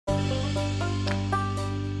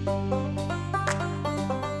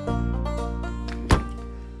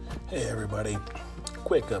everybody.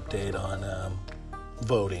 Quick update on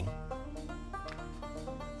voting.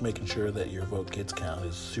 Making sure that your vote gets counted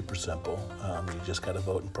is super simple. You just got to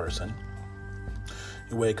vote in person.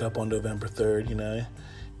 You wake up on November 3rd,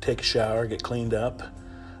 take a shower, get cleaned up,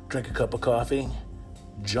 drink a cup of coffee,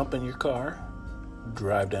 jump in your car,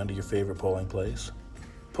 drive down to your favorite polling place,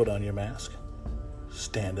 put on your mask,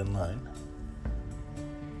 stand in line,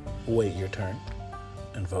 wait your turn,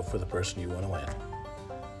 and vote for the person you want to win.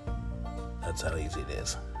 That's how easy it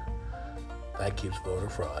is. That keeps voter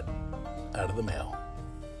fraud out of the mail.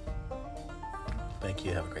 Thank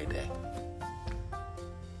you. Have a great day.